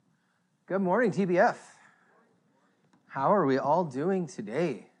Good morning, TBF. How are we all doing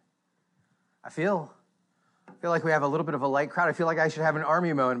today? I feel like we have a little bit of a light crowd. I feel like I should have an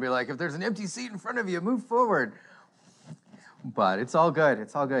army mode and be like, if there's an empty seat in front of you, move forward. But it's all good.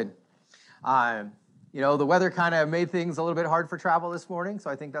 It's all good. The weather kind of made things a little bit hard for travel this morning, so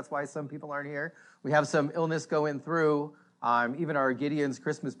I think that's why some people aren't here. We have some illness going through. Even our Gideon's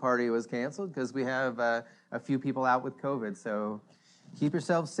Christmas party was canceled because we have a few people out with COVID. So keep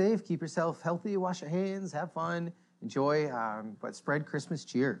yourself safe, keep yourself healthy, wash your hands, have fun, enjoy, but spread Christmas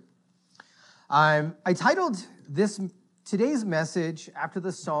cheer. I titled today's message after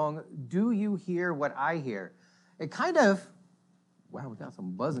the song, "Do You Hear What I Hear?" It kind of, wow, we got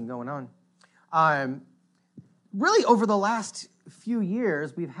some buzzing going on. Really, over the last few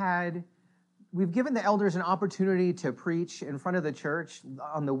years, we've given the elders an opportunity to preach in front of the church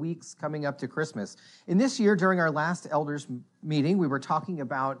on the weeks coming up to Christmas. And this year, during our last elders meeting, we were talking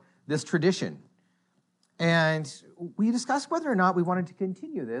about this tradition. And we discussed whether or not we wanted to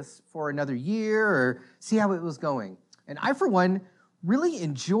continue this for another year or see how it was going. And I, for one, really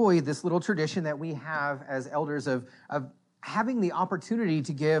enjoy this little tradition that we have as elders of having the opportunity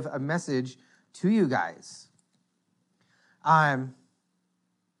to give a message to you guys.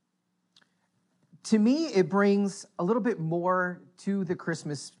 To me, it brings a little bit more to the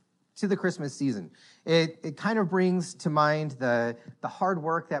Christmas season. It kind of brings to mind the hard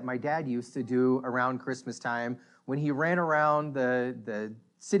work that my dad used to do around Christmas time when he ran around the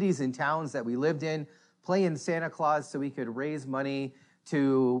cities and towns that we lived in, playing Santa Claus so we could raise money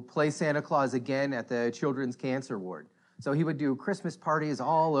to play Santa Claus again at the Children's Cancer Ward. So he would do Christmas parties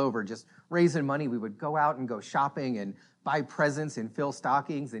all over, just raising money. We would go out and go shopping and buy presents and fill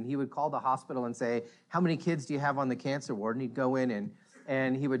stockings, and he would call the hospital and say, "How many kids do you have on the cancer ward?" And he'd go in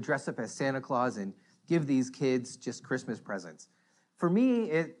and he would dress up as Santa Claus and give these kids just Christmas presents. For me,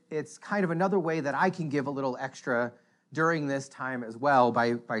 it's kind of another way that I can give a little extra during this time as well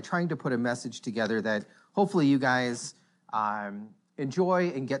by trying to put a message together that hopefully you guys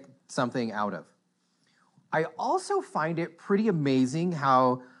enjoy and get something out of. I also find it pretty amazing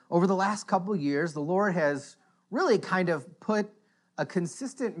how over the last couple of years, the Lord has really kind of put a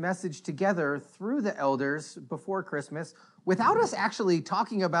consistent message together through the elders before Christmas without us actually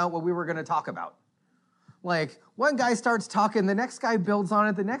talking about what we were going to talk about. Like, one guy starts talking, the next guy builds on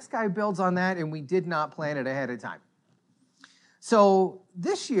it, the next guy builds on that, and we did not plan it ahead of time. So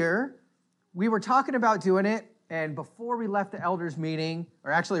this year, we were talking about doing it, and before we left the elders meeting,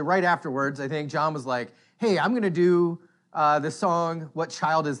 or actually right afterwards, I think John was like, "Hey, I'm going to do the song, 'What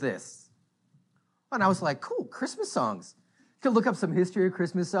Child Is This?'" And I was like, cool, Christmas songs. Could look up some history of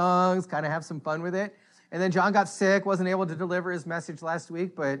Christmas songs, kind of have some fun with it. And then John got sick, wasn't able to deliver his message last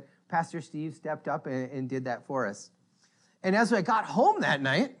week, but Pastor Steve stepped up and did that for us. And as I got home that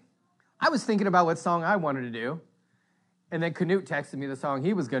night, I was thinking about what song I wanted to do. And then Canute texted me the song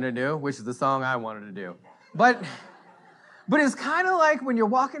he was going to do, which is the song I wanted to do. But it's kind of like when you're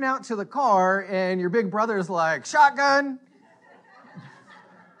walking out to the car and your big brother's like, "Shotgun."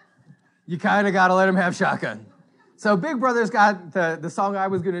 You kind of got to let him have shotgun. So Big Brother's got the song I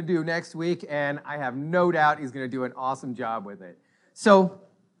was going to do next week, and I have no doubt he's going to do an awesome job with it. So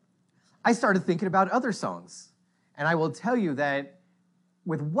I started thinking about other songs. And I will tell you that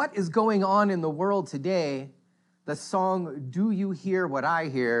with what is going on in the world today, the song "Do You Hear What I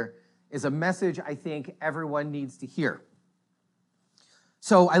Hear" is a message I think everyone needs to hear.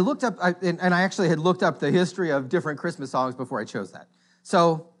 So I looked up, and I actually had looked up the history of different Christmas songs before I chose that.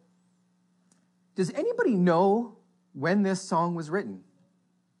 So does anybody know when this song was written?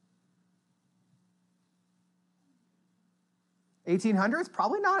 1800s?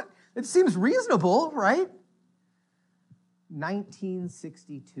 Probably not. It seems reasonable, right?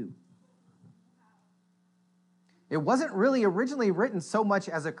 1962. It wasn't really originally written so much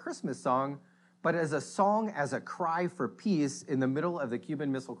as a Christmas song, but as a song, as a cry for peace in the middle of the Cuban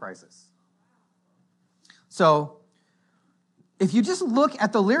Missile Crisis. So if you just look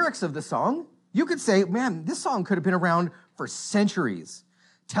at the lyrics of the song, you could say, man, this song could have been around for centuries,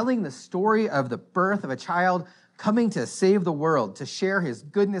 telling the story of the birth of a child coming to save the world, to share his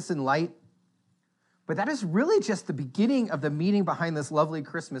goodness and light. But that is really just the beginning of the meaning behind this lovely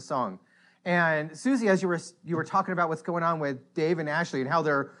Christmas song. And Susie, as you were talking about what's going on with Dave and Ashley and how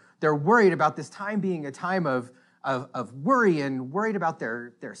they're worried about this time being a time of worry and worried about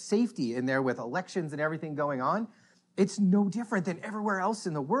their safety in there with elections and everything going on, it's no different than everywhere else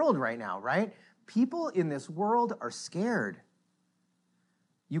in the world right now, right? People in this world are scared.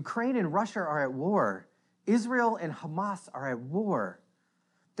 Ukraine and Russia are at war. Israel and Hamas are at war.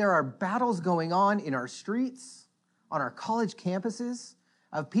 There are battles going on in our streets, on our college campuses.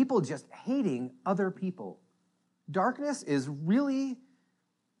 of people just hating other people. Darkness is really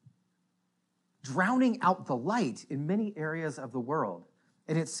drowning out the light in many areas of the world,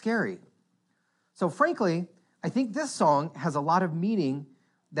 and it's scary. So frankly, I think this song has a lot of meaning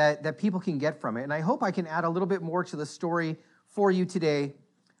that people can get from it, and I hope I can add a little bit more to the story for you today.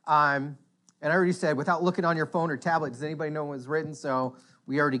 And I already said, without looking on your phone or tablet, does anybody know when it was written? So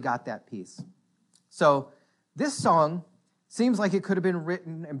we already got that piece. So this song seems like it could have been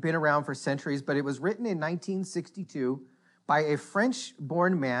written and been around for centuries, but it was written in 1962 by a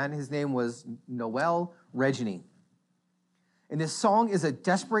French-born man. His name was Noel Regenie. And this song is a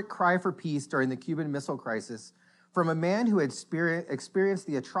desperate cry for peace during the Cuban Missile Crisis from a man who had experienced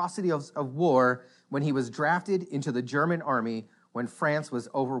the atrocity of war when he was drafted into the German army when France was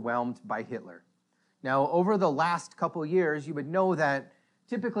overwhelmed by Hitler. Now, over the last couple years, you would know that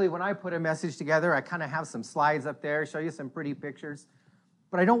typically when I put a message together, I kind of have some slides up there, show you some pretty pictures.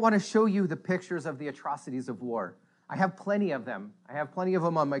 But I don't want to show you the pictures of the atrocities of war. I have plenty of them. I have plenty of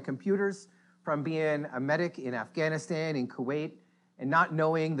them on my computers from being a medic in Afghanistan, in Kuwait, and not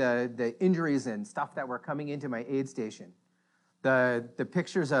knowing the injuries and stuff that were coming into my aid station. The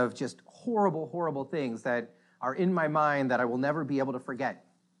pictures of just horrible, horrible things that are in my mind that I will never be able to forget.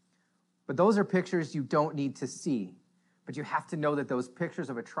 But those are pictures you don't need to see. But you have to know that those pictures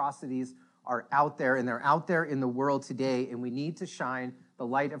of atrocities are out there, and they're out there in the world today, and we need to shine the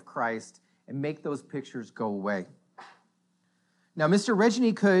light of Christ and make those pictures go away. Now, Mr.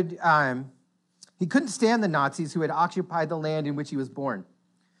 Regenie couldn't stand the Nazis who had occupied the land in which he was born.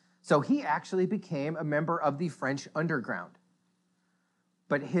 So he actually became a member of the French underground.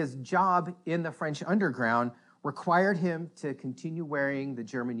 But his job in the French underground required him to continue wearing the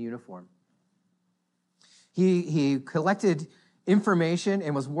German uniform. He collected information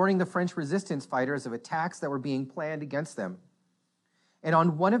and was warning the French resistance fighters of attacks that were being planned against them. And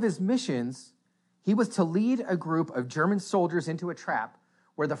on one of his missions, he was to lead a group of German soldiers into a trap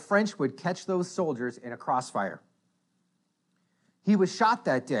where the French would catch those soldiers in a crossfire. He was shot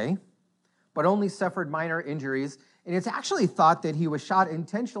that day, but only suffered minor injuries. And it's actually thought that he was shot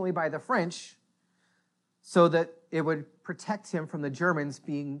intentionally by the French so that it would protect him from the Germans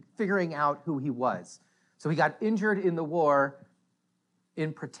figuring out who he was. So he got injured in the war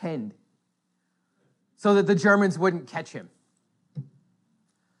in pretend so that the Germans wouldn't catch him.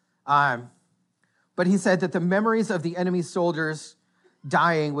 But he said that the memories of the enemy soldiers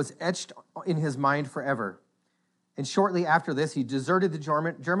dying was etched in his mind forever. And shortly after this, he deserted the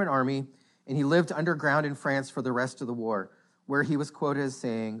German army, and he lived underground in France for the rest of the war, where he was quoted as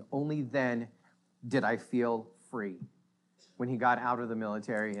saying, "Only then did I feel free," when he got out of the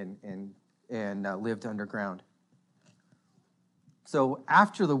military and lived underground. So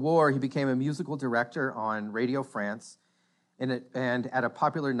after the war, he became a musical director on Radio France and at a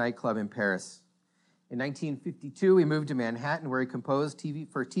popular nightclub in Paris. In 1952, he moved to Manhattan, where he composed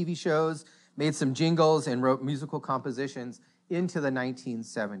TV shows, made some jingles, and wrote musical compositions into the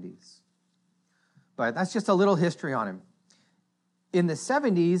 1970s. But that's just a little history on him. In the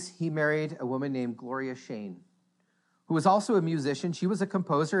 70s, he married a woman named Gloria Shane, who was also a musician. She was a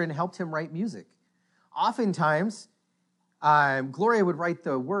composer and helped him write music. Oftentimes, Gloria would write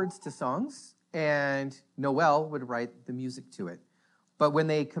the words to songs, and Noel would write the music to it. But when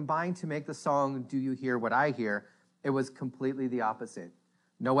they combined to make the song, "Do You Hear What I Hear?", it was completely the opposite.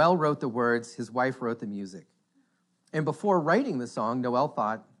 Noel wrote the words, his wife wrote the music. And before writing the song, Noel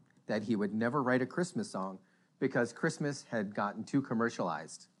thought that he would never write a Christmas song because Christmas had gotten too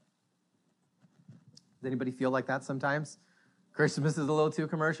commercialized. Does anybody feel like that sometimes? Christmas is a little too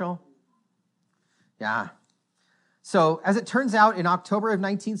commercial? Yeah. So as it turns out, in October of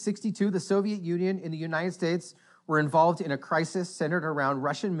 1962, the Soviet Union and the United States were involved in a crisis centered around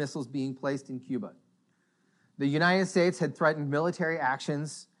Russian missiles being placed in Cuba. The United States had threatened military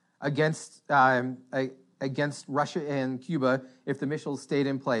actions against Russia and Cuba if the missiles stayed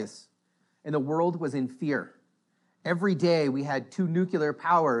in place. And the world was in fear. Every day we had two nuclear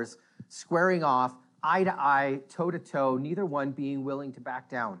powers squaring off, eye to eye, toe to toe, neither one being willing to back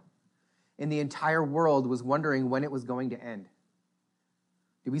down. And the entire world was wondering when it was going to end.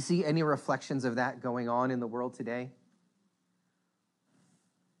 Do we see any reflections of that going on in the world today?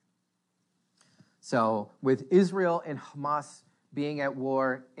 So, with Israel and Hamas being at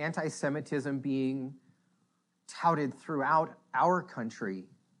war, anti-Semitism being touted throughout our country,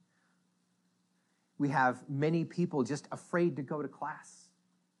 we have many people just afraid to go to class.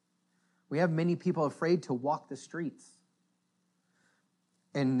 We have many people afraid to walk the streets.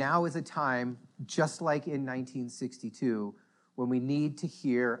 And now is a time, just like in 1962, when we need to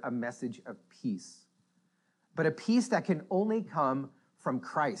hear a message of peace. But a peace that can only come from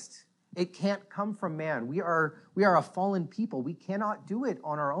Christ. It can't come from man. We are a fallen people. We cannot do it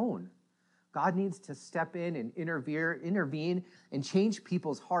on our own. God needs to step in and intervene and change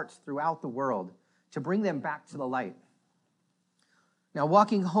people's hearts throughout the world to bring them back to the light. Now,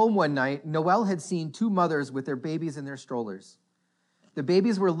 walking home one night, Noelle had seen two mothers with their babies in their strollers. The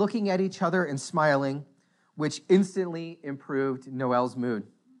babies were looking at each other and smiling, which instantly improved Noelle's mood.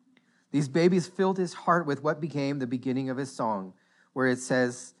 These babies filled his heart with what became the beginning of his song, where he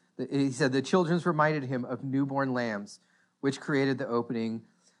said, the children reminded him of newborn lambs, which created the opening,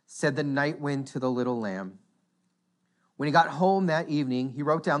 said the night wind to the little lamb. When he got home that evening, he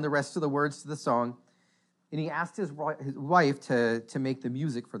wrote down the rest of the words to the song, and he asked his wife to make the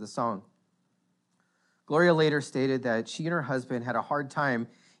music for the song. Gloria later stated that she and her husband had a hard time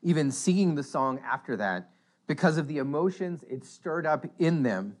even singing the song after that because of the emotions it stirred up in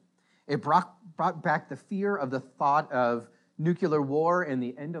them. It brought back the fear of the thought of nuclear war and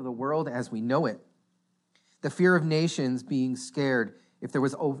the end of the world as we know it. The fear of nations being scared if there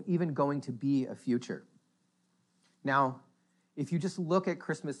was even going to be a future. Now, if you just look at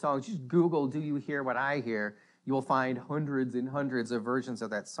Christmas songs, just Google, "Do You Hear What I Hear?" you will find hundreds and hundreds of versions of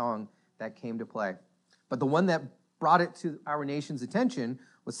that song that came to play. But the one that brought it to our nation's attention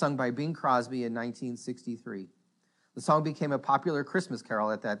was sung by Bing Crosby in 1963. The song became a popular Christmas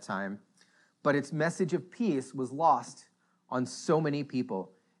carol at that time, but its message of peace was lost on so many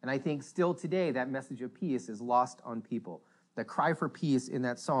people. And I think still today, that message of peace is lost on people. The cry for peace in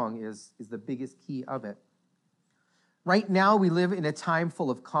that song is the biggest key of it. Right now, we live in a time full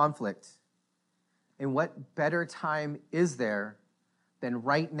of conflict. And what better time is there than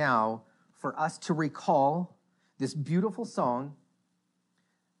right now for us to recall this beautiful song,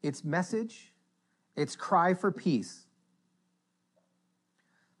 its message, its cry for peace?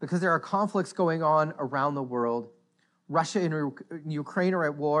 Because there are conflicts going on around the world. Russia and Ukraine are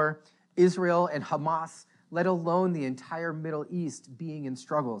at war, Israel and Hamas, let alone the entire Middle East being in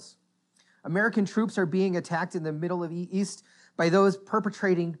struggles. American troops are being attacked in the Middle East by those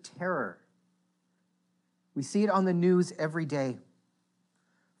perpetrating terror. We see it on the news every day.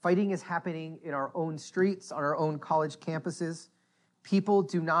 Fighting is happening in our own streets, on our own college campuses. People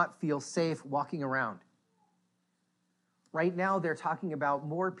do not feel safe walking around. Right now, they're talking about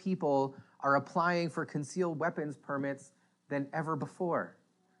more people are applying for concealed weapons permits than ever before.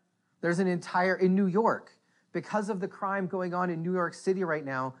 There's in New York, because of the crime going on in New York City right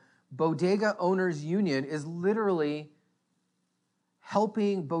now, Bodega Owners Union is literally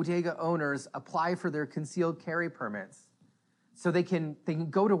helping bodega owners apply for their concealed carry permits so they can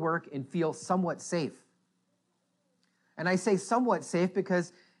go to work and feel somewhat safe. And I say somewhat safe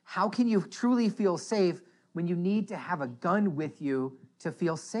because how can you truly feel safe when you need to have a gun with you to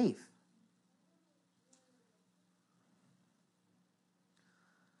feel safe?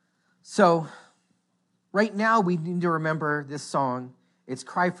 So right now we need to remember this song, it's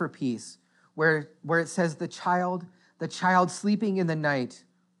Cry for Peace, where it says the child sleeping in the night,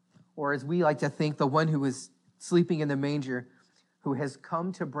 or as we like to think, the one who is sleeping in the manger, who has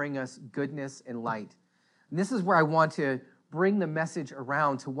come to bring us goodness and light. And this is where I want to bring the message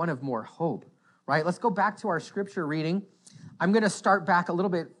around to one of more hope, right? Let's go back to our scripture reading. I'm going to start back a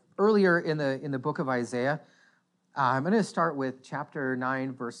little bit earlier in the book of Isaiah. I'm going to start with chapter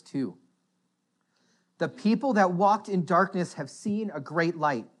 9, verse 2. The people that walked in darkness have seen a great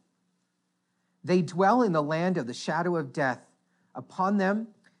light. They dwell in the land of the shadow of death. Upon them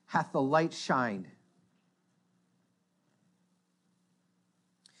hath the light shined.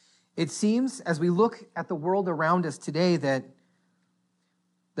 It seems, as we look at the world around us today, that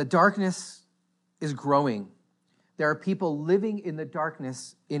the darkness is growing. There are people living in the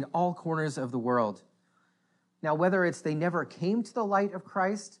darkness in all corners of the world. Now, whether it's they never came to the light of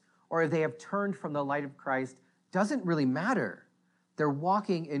Christ or they have turned from the light of Christ, doesn't really matter. They're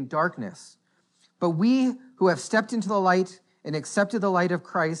walking in darkness. But we who have stepped into the light and accepted the light of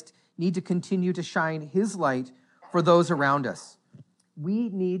Christ need to continue to shine his light for those around us. We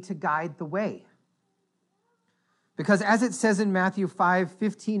need to guide the way. Because as it says in Matthew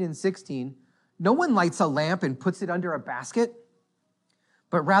 5:15 and 16, no one lights a lamp and puts it under a basket,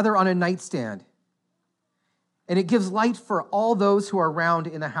 but rather on a nightstand. And it gives light for all those who are around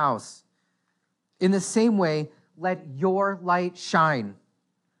in the house. In the same way, let your light shine.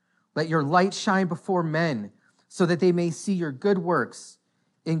 Let your light shine before men, so that they may see your good works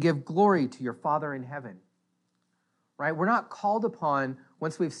and give glory to your Father in heaven. Right? We're not called upon,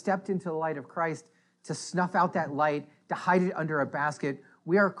 once we've stepped into the light of Christ, to snuff out that light, to hide it under a basket.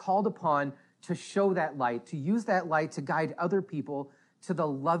 We are called upon to show that light, to use that light to guide other people to the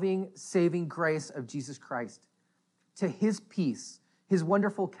loving, saving grace of Jesus Christ, to his peace, his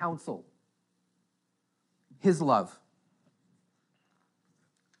wonderful counsel, his love.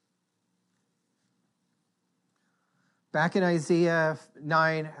 Back in Isaiah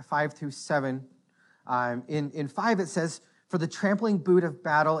 9, 5 through 7, in 5 it says, "For the trampling boot of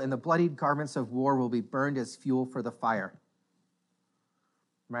battle and the bloodied garments of war will be burned as fuel for the fire."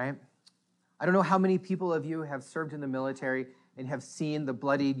 Right? I don't know how many people of you have served in the military and have seen the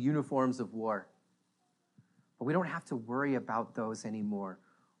bloodied uniforms of war. But we don't have to worry about those anymore.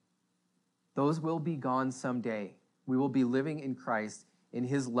 Those will be gone someday. We will be living in Christ, in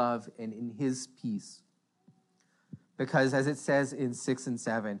his love, and in his peace. Because as it says in 6 and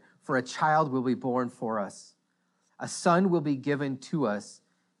 7, "For a child will be born for us. A son will be given to us,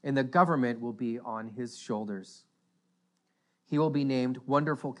 and the government will be on his shoulders. He will be named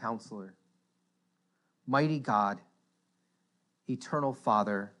Wonderful Counselor, Mighty God, Eternal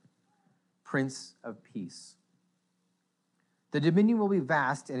Father, Prince of Peace. The dominion will be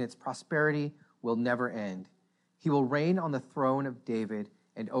vast, and its prosperity will never end. He will reign on the throne of David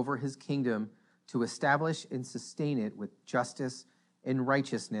and over his kingdom to establish and sustain it with justice and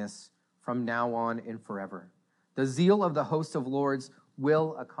righteousness from now on and forever. The zeal of the host of lords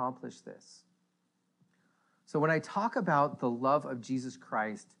will accomplish this." So when I talk about the love of Jesus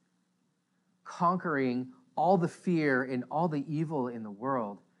Christ conquering all the fear and all the evil in the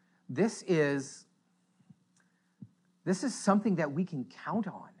world, this is something that we can count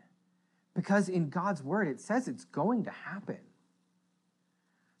on, because in God's word, it says it's going to happen.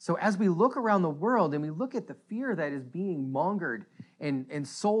 So as we look around the world and we look at the fear that is being mongered and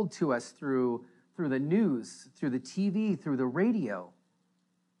sold to us through the news, through the TV, through the radio,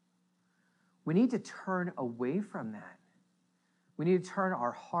 we need to turn away from that. We need to turn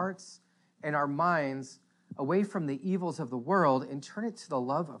our hearts and our minds away from the evils of the world and turn it to the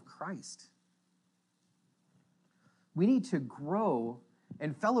love of Christ. We need to grow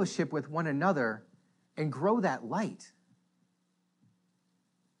and fellowship with one another and grow that light.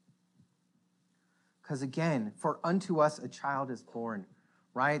 Because again, "For unto us a child is born,"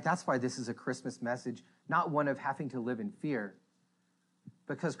 right? That's why this is a Christmas message, not one of having to live in fear.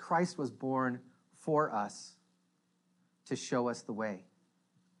 Because Christ was born for us to show us the way.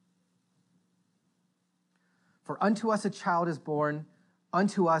 "For unto us a child is born,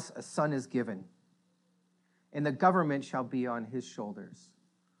 unto us a son is given, and the government shall be on his shoulders."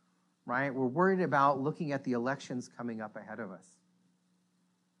 Right? We're worried about looking at the elections coming up ahead of us.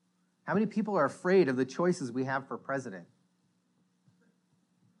 How many people are afraid of the choices we have for president?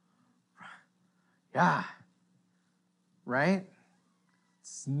 Yeah. Right?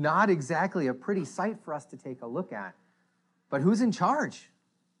 It's not exactly a pretty sight for us to take a look at. But who's in charge?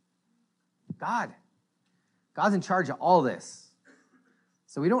 God. God's in charge of all this.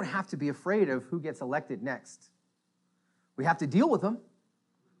 So we don't have to be afraid of who gets elected next. We have to deal with them.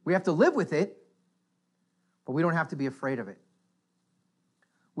 We have to live with it, but we don't have to be afraid of it.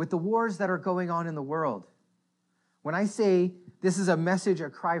 With the wars that are going on in the world, when I say this is a message, a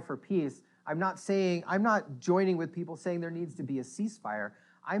cry for peace, I'm not joining with people saying there needs to be a ceasefire.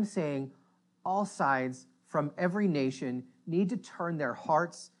 I'm saying all sides from every nation need to turn their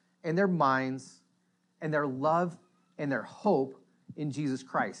hearts and their minds and their love and their hope in Jesus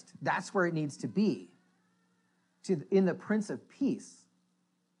Christ. That's where it needs to be, in the Prince of Peace.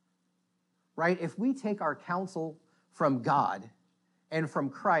 Right? If we take our counsel from God and from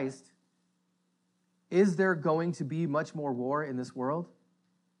Christ, is there going to be much more war in this world?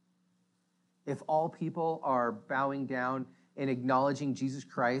 If all people are bowing down and acknowledging Jesus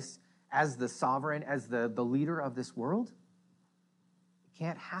Christ as the sovereign, as the leader of this world? It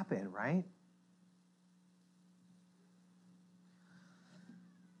can't happen, right?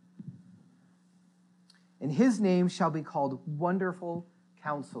 And his name shall be called Wonderful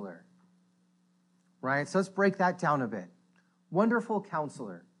Counselor. Right? So let's break that down a bit. Wonderful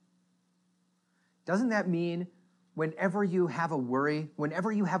Counselor. Doesn't that mean whenever you have a worry,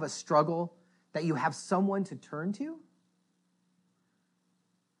 whenever you have a struggle, that you have someone to turn to?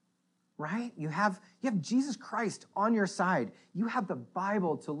 Right? You have Jesus Christ on your side. You have the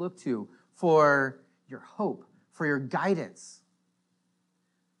Bible to look to for your hope, for your guidance,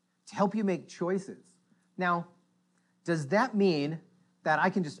 to help you make choices. Now, does that mean that I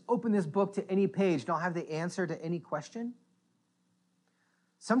can just open this book to any page and I'll have the answer to any question?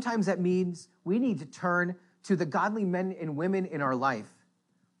 Sometimes that means we need to turn to the godly men and women in our life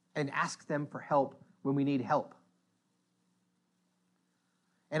and ask them for help when we need help.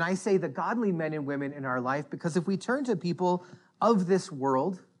 And I say the godly men and women in our life because if we turn to people of this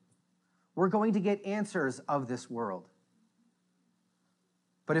world, we're going to get answers of this world.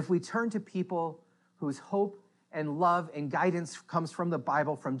 But if we turn to people whose hope and love and guidance comes from the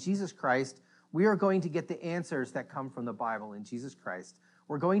Bible, from Jesus Christ, we are going to get the answers that come from the Bible in Jesus Christ.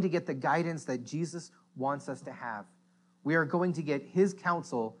 We're going to get the guidance that Jesus wants us to have. We are going to get his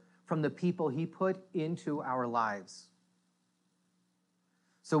counsel from the people he put into our lives.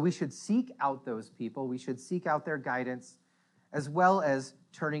 So we should seek out those people. We should seek out their guidance, as well as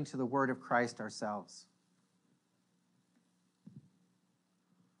turning to the word of Christ ourselves.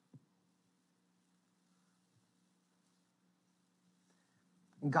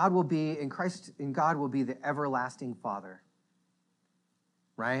 And God will be the everlasting Father.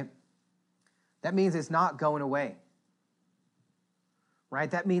 Right? That means it's not going away. Right?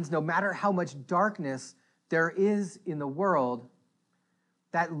 That means no matter how much darkness there is in the world,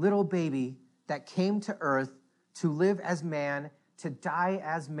 that little baby that came to earth to live as man, to die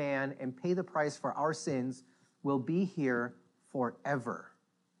as man, and pay the price for our sins will be here forever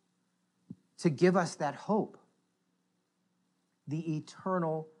to give us that hope. The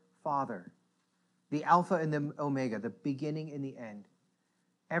eternal Father, the Alpha and the Omega, the beginning and the end.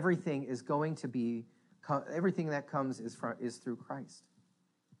 Everything that comes is through Christ.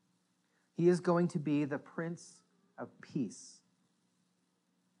 He is going to be the Prince of Peace.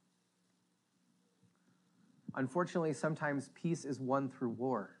 Unfortunately, sometimes peace is won through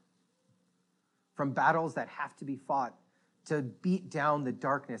war. From battles that have to be fought to beat down the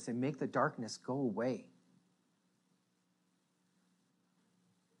darkness and make the darkness go away.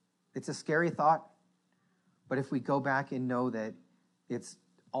 It's a scary thought, but if we go back and know that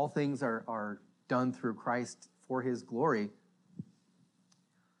all things are done through Christ for his glory,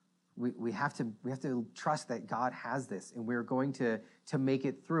 we have to trust that God has this, and we're going to make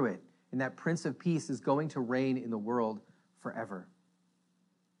it through it. And that Prince of Peace is going to reign in the world forever.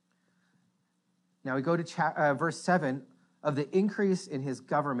 Now we go to verse 7, of the increase in his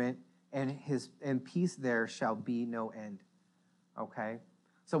government and peace there shall be no end. Okay?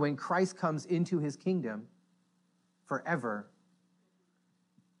 So when Christ comes into his kingdom forever,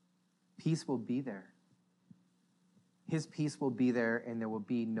 peace will be there. His peace will be there, and there will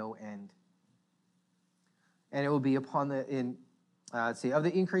be no end. And it will be upon of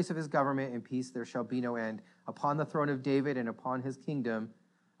the increase of his government and peace there shall be no end, upon the throne of David and upon his kingdom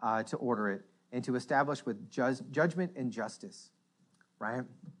to order it, and to establish with judgment and justice. Right?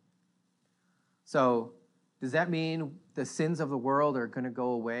 So, does that mean the sins of the world are going to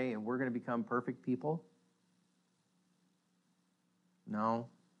go away and we're going to become perfect people? No.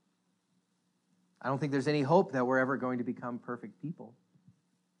 I don't think there's any hope that we're ever going to become perfect people.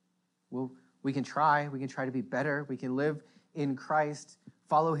 We can try. We can try to be better. We can live in Christ,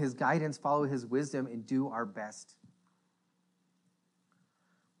 follow his guidance, follow his wisdom, and do our best.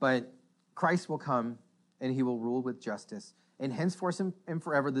 But Christ will come, and he will rule with justice. And henceforth and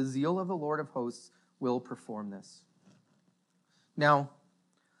forever, the zeal of the Lord of hosts will perform this. Now,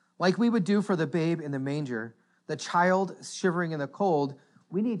 like we would do for the babe in the manger, the child shivering in the cold,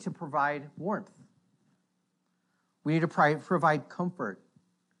 we need to provide warmth. We need to provide comfort.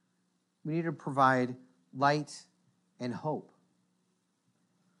 We need to provide light and hope.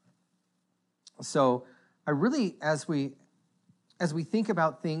 So I really, as we think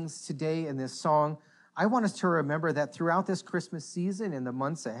about things today in this song, I want us to remember that throughout this Christmas season and the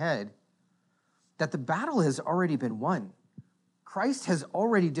months ahead, that the battle has already been won. Christ has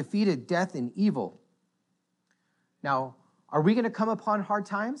already defeated death and evil. Now, are we going to come upon hard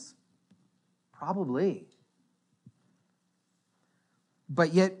times? Probably.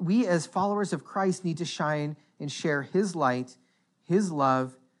 But yet we as followers of Christ need to shine and share his light, his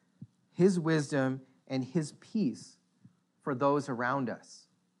love, his wisdom, and his peace for those around us.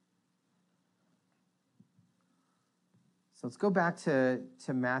 So let's go back to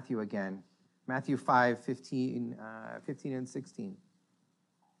Matthew again. Matthew 5:15 and 16.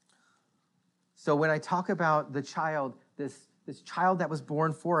 So when I talk about the child, this child that was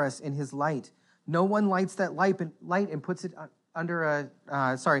born for us in his light, no one lights that light and puts it under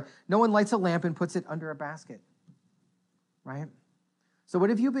no one lights a lamp and puts it under a basket, right? So what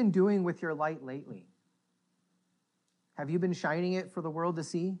have you been doing with your light lately? Have you been shining it for the world to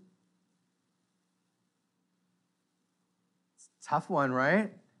see? It's a tough one,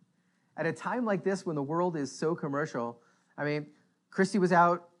 right? At a time like this when the world is so commercial, I mean, Christy was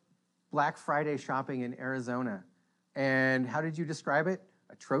out Black Friday shopping in Arizona, and how did you describe it?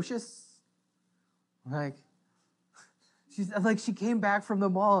 Atrocious? She came back from the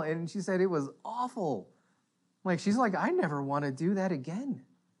mall and she said it was awful. She's like, I never want to do that again.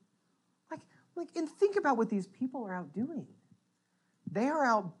 And think about what these people are out doing. They are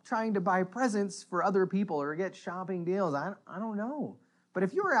out trying to buy presents for other people or get shopping deals. I don't know. But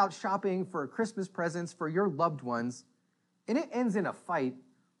if you're out shopping for Christmas presents for your loved ones and it ends in a fight,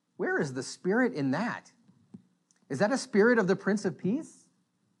 where is the spirit in that? Is that a spirit of the Prince of Peace?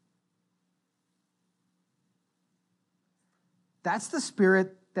 That's the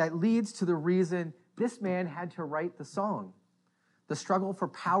spirit that leads to the reason this man had to write the song. The struggle for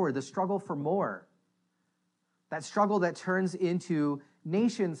power, the struggle for more. That struggle that turns into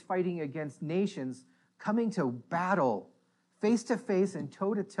nations fighting against nations, coming to battle face to face and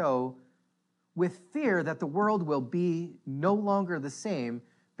toe to toe with fear that the world will be no longer the same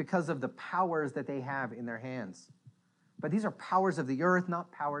because of the powers that they have in their hands. But these are powers of the earth,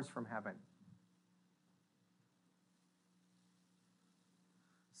 not powers from heaven.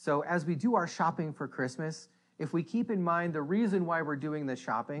 So as we do our shopping for Christmas, if we keep in mind the reason why we're doing this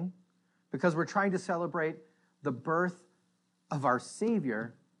shopping, because we're trying to celebrate the birth of our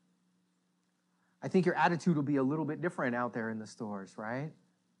Savior, I think your attitude will be a little bit different out there in the stores, right?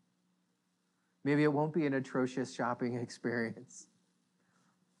 Maybe it won't be an atrocious shopping experience.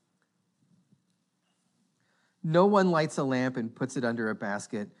 No one lights a lamp and puts it under a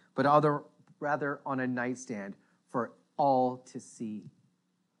basket, but rather on a nightstand for all to see.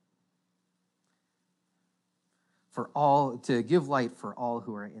 For all, to give light for all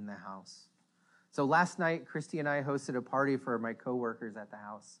who are in the house. So last night, Christy and I hosted a party for my coworkers at the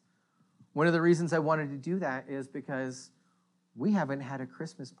house. One of the reasons I wanted to do that is because we haven't had a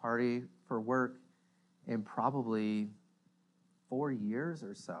Christmas party for work in probably 4 years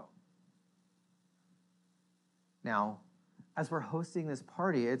or so. Now, as we're hosting this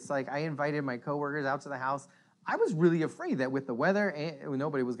party, it's like I invited my coworkers out to the house. I was really afraid that with the weather,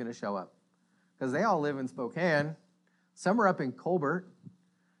 nobody was going to show up because they all live in Spokane. Some are up in Colbert,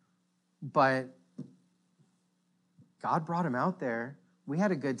 but God brought them out there. We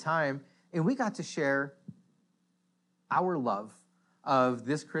had a good time, and we got to share our love of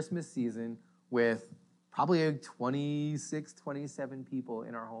this Christmas season with probably 26, 27 people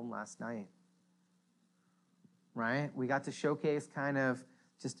in our home last night. Right? We got to showcase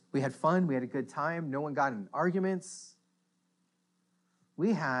we had fun, we had a good time, no one got in arguments.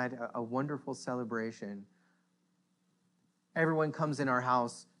 We had a wonderful celebration. Everyone comes in our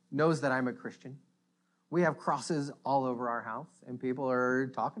house, knows that I'm a Christian. We have crosses all over our house, and people are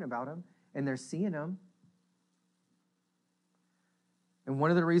talking about them, and they're seeing them. And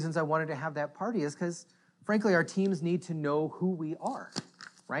one of the reasons I wanted to have that party is because, frankly, our teams need to know who we are,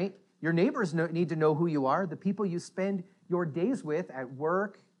 right? Your neighbors need to know who you are. The people you spend your days with at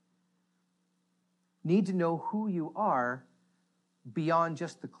work need to know who you are beyond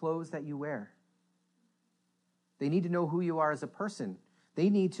just the clothes that you wear. They need to know who you are as a person. They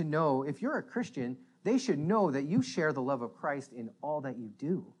need to know, if you're a Christian, they should know that you share the love of Christ in all that you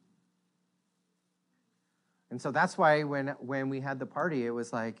do. And so that's why when we had the party, it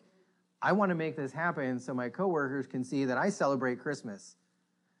was like, I want to make this happen so my coworkers can see that I celebrate Christmas.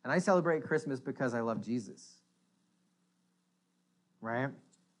 And I celebrate Christmas because I love Jesus. Right?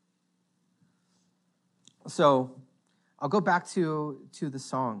 So I'll go back to the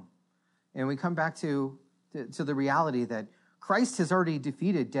song. And we come back to the reality that Christ has already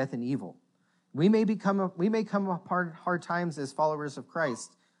defeated death and evil. We may come upon hard times as followers of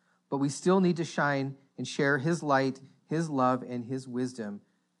Christ, but we still need to shine and share his light, his love, and his wisdom,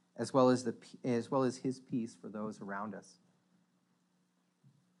 as well as his peace for those around us.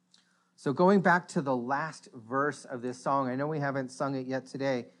 So going back to the last verse of this song, I know we haven't sung it yet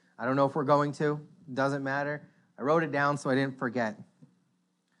today. I don't know if we're going to. Doesn't matter. I wrote it down so I didn't forget.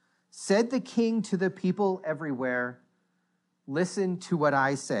 Said the king to the people everywhere, listen to what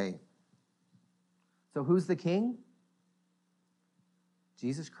I say. So who's the king?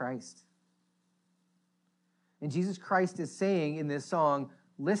 Jesus Christ. And Jesus Christ is saying in this song,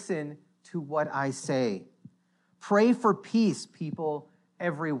 listen to what I say. Pray for peace, people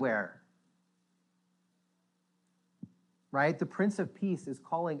everywhere. Right? The Prince of Peace is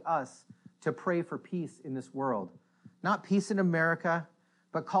calling us to pray for peace in this world. Not peace in America,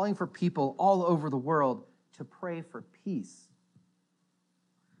 but calling for people all over the world to pray for peace.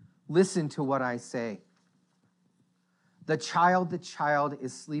 Listen to what I say. The child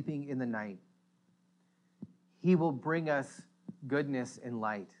is sleeping in the night. He will bring us goodness and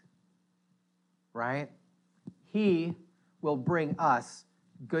light. Right? He will bring us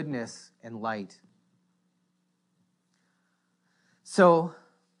goodness and light. So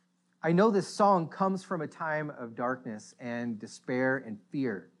I know this song comes from a time of darkness and despair and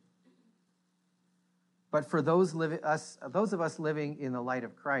fear. But for those of us living in the light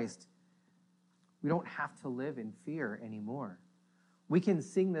of Christ, we don't have to live in fear anymore. We can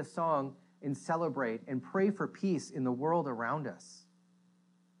sing this song and celebrate and pray for peace in the world around us.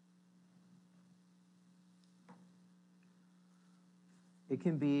 it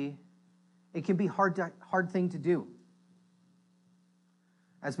can be hard thing to do.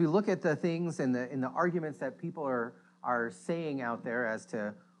 As we look at the things and the arguments that people are saying out there as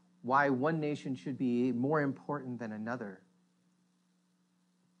to why one nation should be more important than another,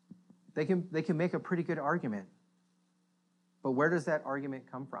 they can make a pretty good argument. But where does that argument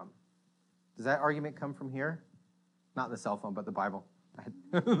come from? Does that argument come from here? Not the cell phone, but the Bible.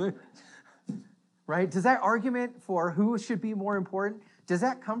 Right? Does that argument for who should be more important, does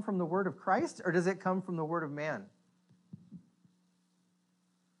that come from the word of Christ, or does it come from the word of man?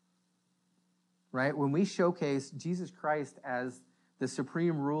 Right? When we showcase Jesus Christ as the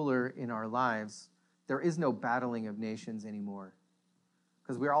supreme ruler in our lives, there is no battling of nations anymore,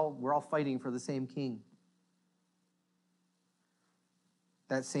 because we're all fighting for the same king.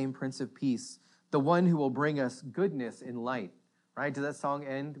 That same Prince of Peace, the one who will bring us goodness and light. Right? Does that song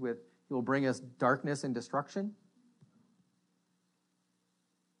end with, he will bring us darkness and destruction?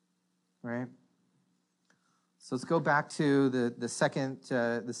 Right? So let's go back to the second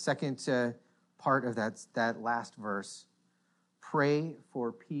part of that last verse. Pray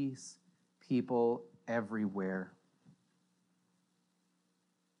for peace, people everywhere.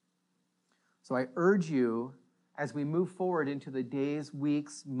 So I urge you, as we move forward into the days,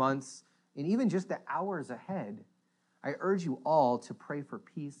 weeks, months, and even just the hours ahead, I urge you all to pray for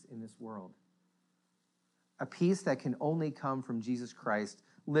peace in this world. A peace that can only come from Jesus Christ,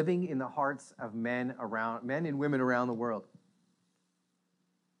 living in the hearts of men and women around the world.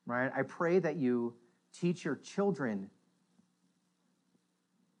 Right? I pray that you teach your children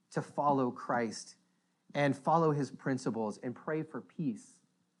to follow Christ and follow his principles and pray for peace.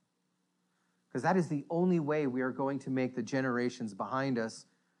 Because that is the only way we are going to make the generations behind us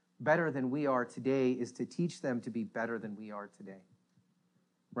better than we are today, is to teach them to be better than we are today.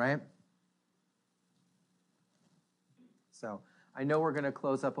 Right? So I know we're going to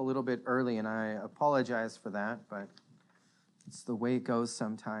close up a little bit early, and I apologize for that, but it's the way it goes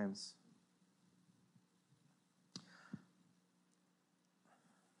sometimes.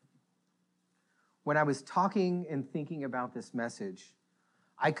 When I was talking and thinking about this message,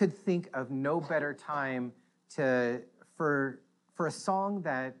 I could think of no better time for a song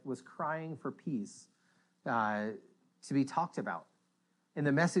that was crying for peace to be talked about, and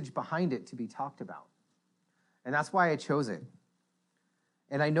the message behind it to be talked about. And that's why I chose it.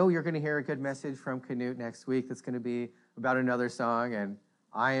 And I know you're going to hear a good message from Canute next week that's going to be about another song, and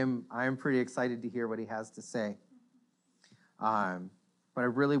I am pretty excited to hear what he has to say. But I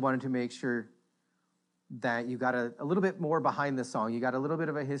really wanted to make sure that you got a little bit more behind the song. You got a little bit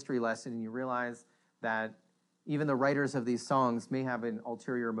of a history lesson, and you realize that even the writers of these songs may have an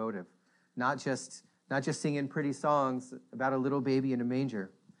ulterior motive, not just singing pretty songs about a little baby in a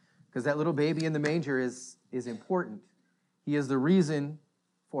manger, because that little baby in the manger is important. He is the reason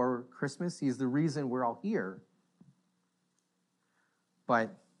for Christmas. He's the reason we're all here. But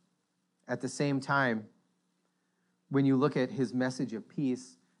at the same time, when you look at his message of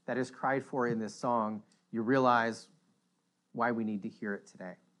peace that is cried for in this song, you realize why we need to hear it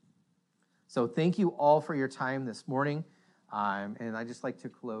today. So thank you all for your time this morning. And I'd just like to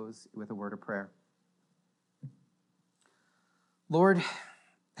close with a word of prayer. Lord,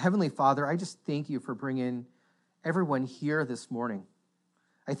 Heavenly Father, I just thank you for bringing everyone here this morning.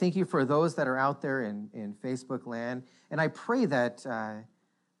 I thank you for those that are out there in Facebook land. And I pray that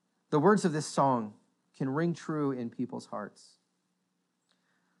the words of this song can ring true in people's hearts.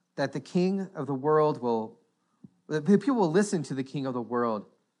 That the King of the world that people will listen to the King of the world.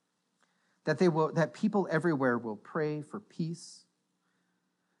 That people everywhere will pray for peace.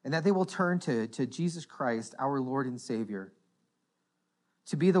 And that they will turn to Jesus Christ, our Lord and Savior,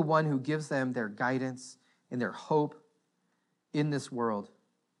 to be the one who gives them their guidance and their hope in this world.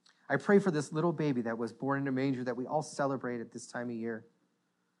 I pray for this little baby that was born in a manger that we all celebrate at this time of year,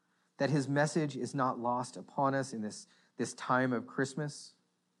 that his message is not lost upon us in this time of Christmas,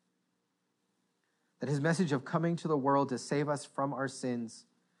 that his message of coming to the world to save us from our sins,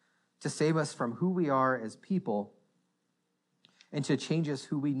 to save us from who we are as people, and to change us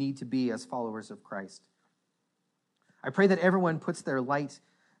who we need to be as followers of Christ. I pray that everyone puts their light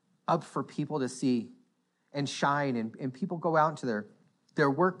up for people to see and shine, and people go out into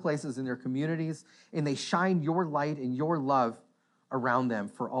their workplaces and their communities, and they shine your light and your love around them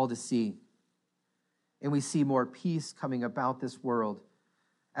for all to see. And we see more peace coming about this world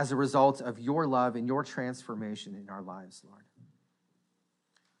as a result of your love and your transformation in our lives, Lord.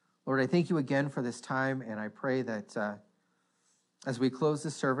 Lord, I thank you again for this time, and I pray that as we close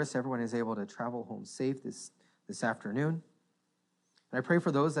this service, everyone is able to travel home safe this afternoon. And I pray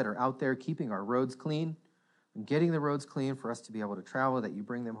for those that are out there keeping our roads clean, and getting the roads clean for us to be able to travel, that you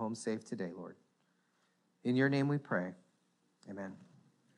bring them home safe today, Lord. In your name we pray. Amen.